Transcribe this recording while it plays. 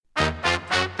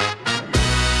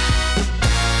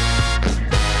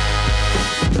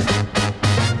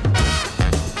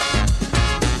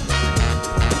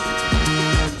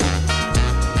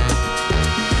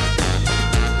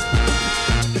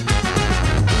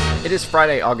It is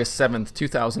Friday, August 7th,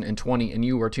 2020, and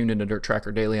you are tuned into Dirt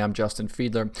Tracker Daily. I'm Justin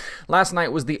Fiedler. Last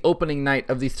night was the opening night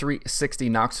of the 360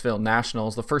 Knoxville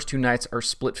Nationals. The first two nights are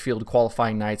split field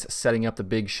qualifying nights, setting up the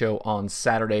big show on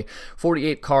Saturday.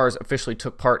 48 cars officially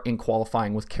took part in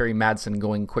qualifying, with Kerry Madsen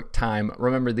going quick time.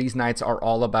 Remember, these nights are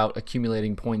all about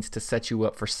accumulating points to set you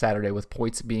up for Saturday, with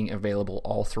points being available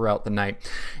all throughout the night.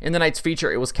 In the night's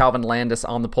feature, it was Calvin Landis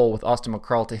on the pole with Austin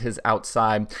McCarl to his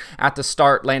outside. At the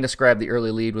start, Landis grabbed the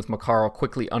early lead, with McCarl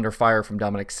quickly under fire from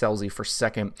Dominic Scelzi for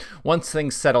second. Once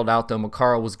things settled out, though,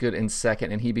 McCarl was good in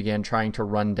second, and he began trying to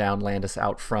run down Landis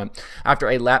out front. After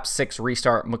a lap 6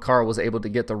 restart, McCarl was able to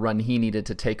get the run he needed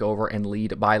to take over and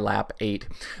lead by lap 8.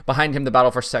 Behind him, the battle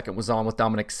for second was on, with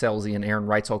Dominic Scelzi and Aaron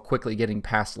Reitzel quickly getting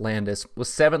past Landis. With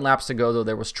 7 laps to go, though,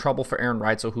 there was trouble for Aaron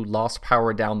Reitzel, who lost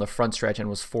power down the front stretch and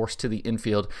was forced to the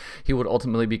infield. He would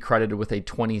ultimately be credited with a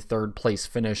 23rd place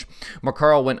finish.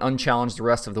 McCarl went unchallenged the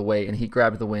rest of the way, and he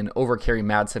grabbed the win over Kerry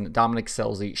Madsen, Dominic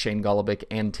Scelzi, Shane Golobic,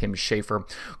 and Tim Schaefer.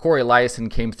 Corey Eliason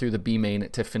came through the B main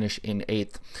to finish in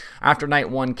 8th. After night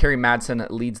 1, Kerry Madsen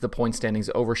leads the point standings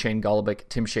over Shane Golobic,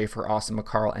 Tim Schaefer, Austin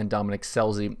McCarl, and Dominic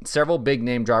Scelzi. Several big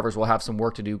name drivers will have some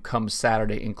work to do come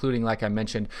Saturday, including, like I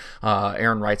mentioned,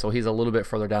 Aaron Reitzel. He's a little bit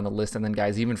further down the list, and then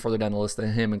guys even further down the list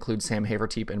than him include Sam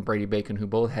Haverteep and Brady Bacon, who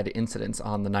both had incidents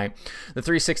on the night. The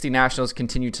 360 Nationals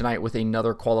continue tonight with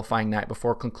another qualifying night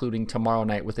before concluding tomorrow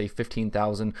night with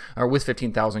 15,000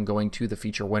 going to the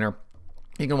feature winner.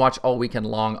 You can watch all weekend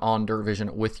long on Dirt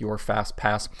Vision with your Fast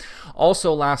Pass.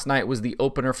 Also, last night was the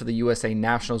opener for the USA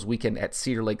Nationals weekend at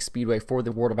Cedar Lake Speedway for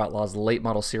the World of Outlaws Late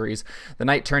Model Series. The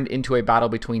night turned into a battle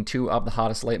between two of the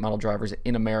hottest late model drivers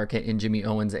in America, in Jimmy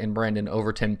Owens and Brandon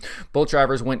Overton. Both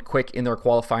drivers went quick in their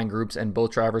qualifying groups, and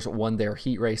both drivers won their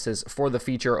heat races. For the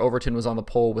feature, Overton was on the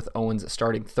pole with Owens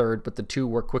starting third, but the two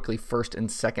were quickly first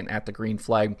and second at the green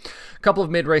flag. A couple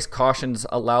of mid-race cautions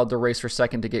allowed the race for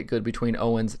second to get good between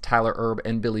Owens, Tyler Erb,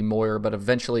 and Billy Moyer, but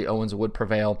eventually Owens would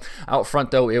prevail. Out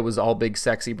front, though, it was all big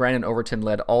sexy. Brandon Overton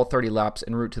led all 30 laps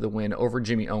en route to the win over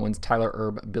Jimmy Owens, Tyler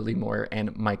Erb, Billy Moyer,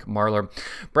 and Mike Marlar.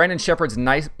 Brandon Shepard's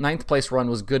ninth place run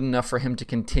was good enough for him to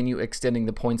continue extending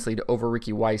the points lead over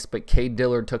Ricky Weiss, but Cade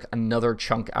Dillard took another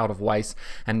chunk out of Weiss,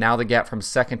 and now the gap from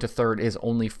second to third is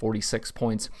only 46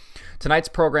 points. Tonight's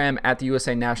program at the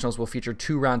USA Nationals will feature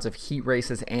 2 rounds of heat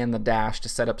races and the dash to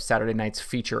set up Saturday night's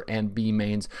feature and B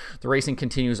mains. The racing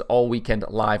continues all weekend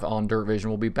live on Dirt Vision.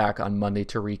 We'll be back on Monday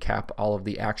to recap all of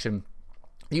the action.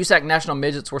 The USAC National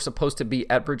Midgets were supposed to be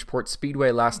at Bridgeport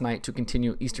Speedway last night to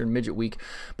continue Eastern Midget Week,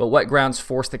 but wet grounds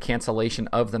forced the cancellation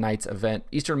of the night's event.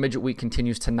 Eastern Midget Week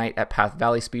continues tonight at Path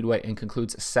Valley Speedway and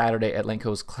concludes Saturday at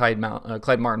Lanco's Clyde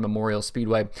Martin Memorial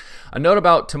Speedway. A note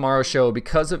about tomorrow's show: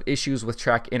 because of issues with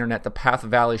track internet, the Path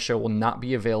Valley show will not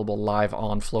be available live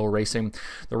on Flow Racing.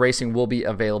 The racing will be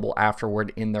available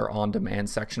afterward in their on-demand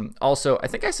section. Also, I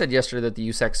think I said yesterday that the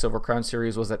USAC Silver Crown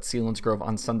Series was at Selinsgrove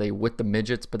on Sunday with the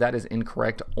midgets, but that is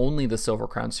incorrect. Only the Silver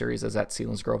Crown Series is at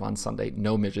Selinsgrove on Sunday.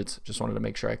 No midgets. Just wanted to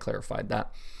make sure I clarified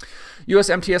that.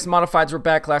 USMTS Modifieds were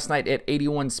back last night at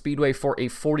 81 Speedway for a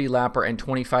 40-lapper and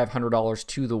 $2,500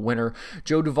 to the winner.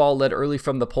 Joe Duvall led early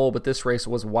from the pole, but this race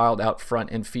was wild out front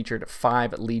and featured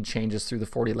 5 lead changes through the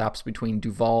 40 laps between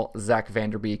Duvall, Zach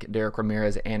Vanderbeek, Derek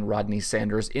Ramirez, and Rodney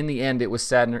Sanders. In the end, it was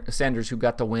Sanders who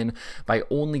got the win by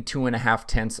only 2.5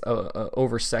 tenths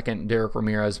over second Derek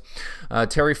Ramirez.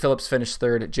 Terry Phillips finished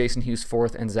third, Jason Hughes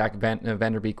fourth, and Zach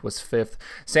Vanderbeek was fifth.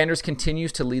 Sanders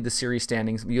continues to lead the series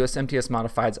standings. USMTS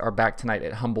Modifieds are back tonight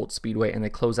at Humboldt Speedway, and they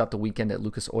close out the weekend at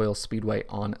Lucas Oil Speedway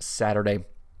on Saturday.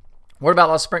 World of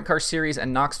Outlaws Sprint Car Series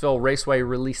and Knoxville Raceway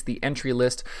released the entry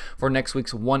list for next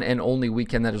week's one and only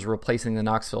weekend that is replacing the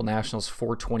Knoxville Nationals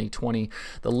for 2020.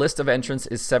 The list of entrants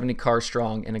is 70 cars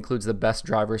strong and includes the best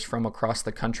drivers from across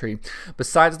the country.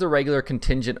 Besides the regular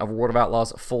contingent of World of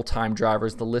Outlaws full-time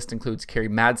drivers, the list includes Kerry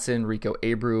Madsen, Rico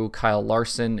Abreu, Kyle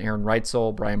Larson, Aaron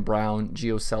Reitzel, Brian Brown,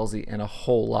 Gio Scelzi, and a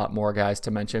whole lot more guys to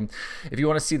mention. If you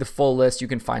want to see the full list, you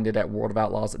can find it at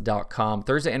worldofoutlaws.com.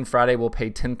 Thursday and Friday will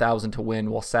pay $10,000 to win,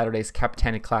 while Saturday's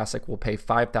Capitani Classic will pay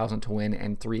 $5,000 to win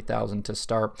and $3,000 to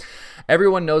start.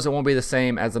 Everyone knows it won't be the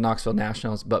same as the Knoxville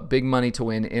Nationals, but big money to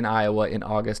win in Iowa in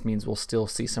August means we'll still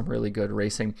see some really good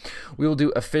racing. We will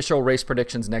do official race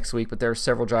predictions next week, but there are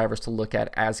several drivers to look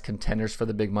at as contenders for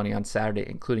the big money on Saturday,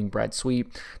 including Brad Sweet,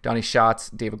 Donnie Schatz,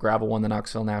 David Gravel won the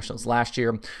Knoxville Nationals last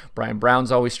year, Brian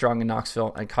Brown's always strong in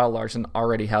Knoxville, and Kyle Larson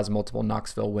already has multiple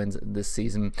Knoxville wins this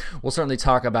season. We'll certainly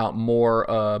talk about more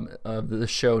of the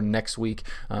show next week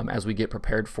as as we get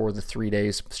prepared for the 3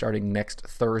 days starting next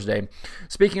Thursday.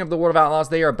 Speaking of the World of Outlaws,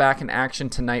 they are back in action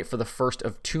tonight for the first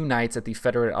of 2 nights at the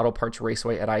Federated Auto Parts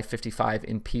Raceway at I-55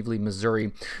 in Pevely,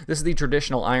 Missouri. This is the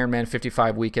traditional Ironman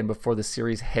 55 weekend before the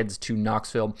series heads to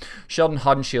Knoxville. Sheldon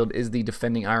Haudenschild is the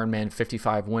defending Ironman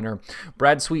 55 winner.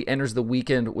 Brad Sweet enters the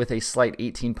weekend with a slight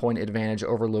 18-point advantage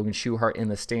over Logan Schuchart in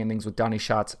the standings, with Donnie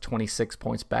Schatz 26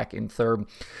 points back in third.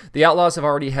 The Outlaws have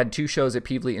already had 2 shows at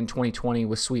Pevely in 2020,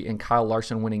 with Sweet and Kyle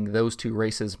Larson winning those 2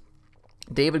 races.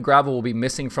 David Gravel will be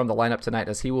missing from the lineup tonight,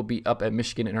 as he will be up at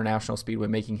Michigan International Speedway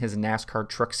making his NASCAR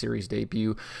Truck Series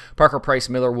debut. Parker Price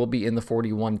Miller will be in the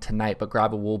 41 tonight, but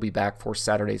Gravel will be back for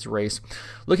Saturday's race.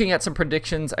 Looking at some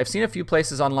predictions, I've seen a few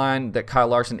places online that Kyle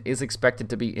Larson is expected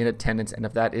to be in attendance, and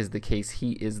if that is the case,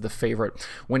 he is the favorite,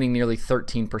 winning nearly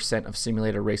 13% of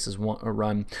simulated races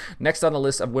run. Next on the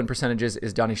list of win percentages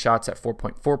is Donnie Schatz at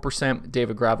 4.4%,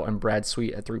 David Gravel and Brad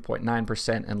Sweet at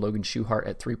 3.9%, and Logan Schuchart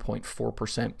at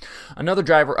 3.4%. Another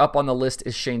driver up on the list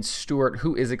is Shane Stewart,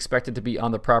 who is expected to be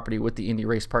on the property with the Indy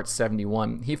Race Parts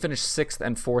 71. He finished 6th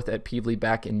and 4th at Pevely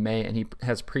back in May, and he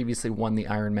has previously won the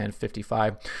Ironman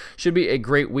 55. Should be a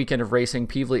great weekend of racing.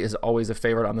 Pevely is always a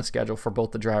favorite on the schedule for both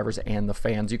the drivers and the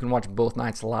fans. You can watch both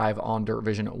nights live on Dirt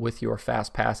Vision with your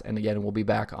Fast Pass, and again, we'll be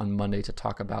back on Monday to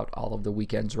talk about all of the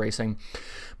weekend's racing.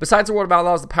 Besides the World of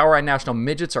Outlaws, the POWRi National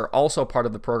Midgets are also part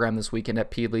of the program this weekend at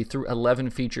Pevely. Through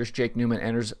 11 features, Jake Newman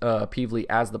enters Pevely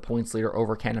as the points leader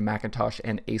over Cannon McIntosh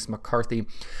and Ace McCarthy.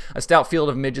 A stout field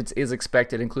of midgets is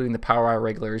expected, including the POWRi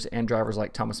regulars and drivers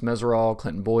like Thomas Meseraull,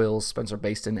 Clinton Boyles, Spencer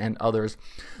Baston, and others.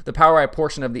 The POWRi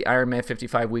portion of the Ironman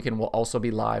 55 weekend will also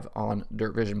be live on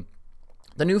Dirt Vision.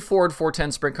 The new Ford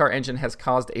 410 sprint car engine has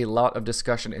caused a lot of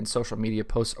discussion in social media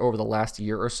posts over the last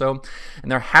year or so,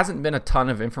 and there hasn't been a ton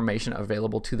of information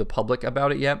available to the public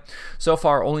about it yet. So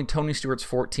far, only Tony Stewart's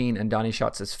 14 and Donnie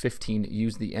Schatz's 15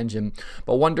 used the engine,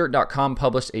 but OneDirt.com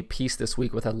published a piece this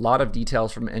week with a lot of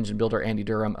details from engine builder Andy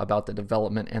Durham about the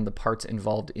development and the parts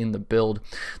involved in the build.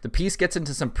 The piece gets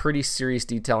into some pretty serious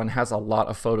detail and has a lot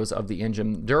of photos of the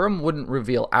engine. Durham wouldn't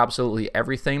reveal absolutely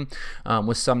everything,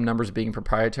 with some numbers being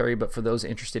proprietary, but for those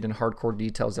interested in hardcore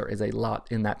details, there is a lot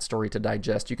in that story to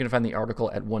digest. You can find the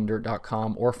article at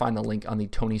OneDirt.com or find the link on the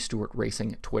Tony Stewart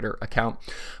Racing Twitter account.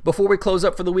 Before we close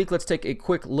up for the week, let's take a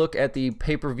quick look at the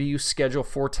pay-per-view schedule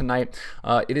for tonight.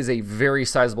 It is a very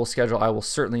sizable schedule. I will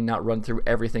certainly not run through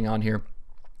everything on here.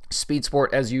 Speed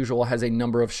Sport, as usual, has a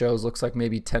number of shows, looks like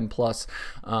maybe 10 plus.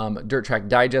 Dirt Track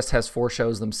Digest has 4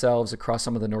 shows themselves across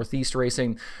some of the Northeast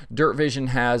racing. Dirt Vision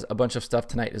has a bunch of stuff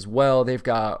tonight as well. They've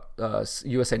got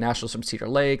USA Nationals from Cedar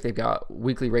Lake. They've got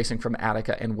weekly racing from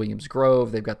Attica and Williams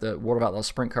Grove. They've got the World of Outlaws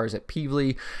Sprint Cars at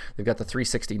Pevely. They've got the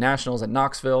 360 Nationals at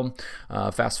Knoxville.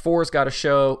 Fast 4's got a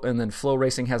show, and then Flow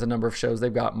Racing has a number of shows.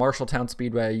 They've got Marshalltown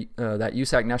Speedway. That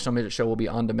USAC National Midget Show will be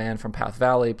on demand from Path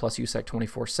Valley, plus USAC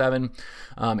 24/7.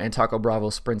 And Taco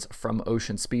Bravo sprints from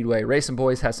Ocean Speedway. Racing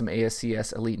Boys has some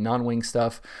ASCS Elite non-wing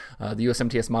stuff. The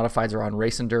USMTS Modifieds are on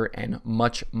Racing Dirt, and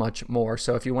much, much more.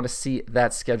 So if you want to see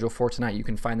that schedule for tonight, you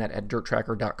can find that at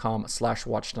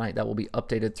dirttracker.com/watch tonight. That will be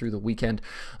updated through the weekend.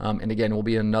 And again, it will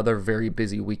be another very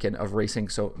busy weekend of racing,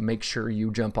 so make sure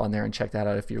you jump on there and check that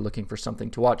out if you're looking for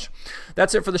something to watch.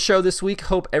 That's it for the show this week.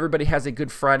 Hope everybody has a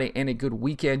good Friday and a good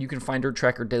weekend. You can find Dirt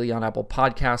Tracker daily on Apple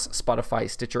Podcasts, Spotify,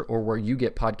 Stitcher, or where you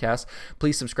get podcasts.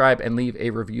 Please subscribe and leave a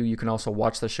review. You can also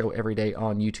watch the show every day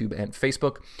on YouTube and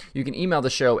Facebook. You can email the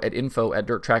show at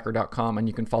info@dirttracker.com, and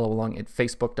you can follow along at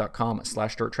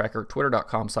facebook.com/dirttracker,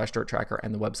 twitter.com/dirttracker,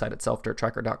 and the website itself,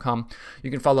 dirttracker.com.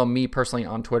 You can follow me personally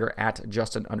on Twitter at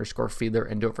Justin_Fiedler,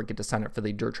 and don't forget to sign up for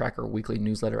the Dirt Tracker weekly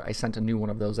newsletter. I sent a new one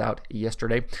of those out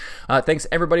yesterday. Thanks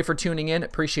everybody for tuning in.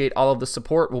 Appreciate all of the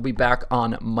support. We'll be back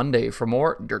on Monday for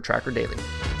more Dirt Tracker Daily.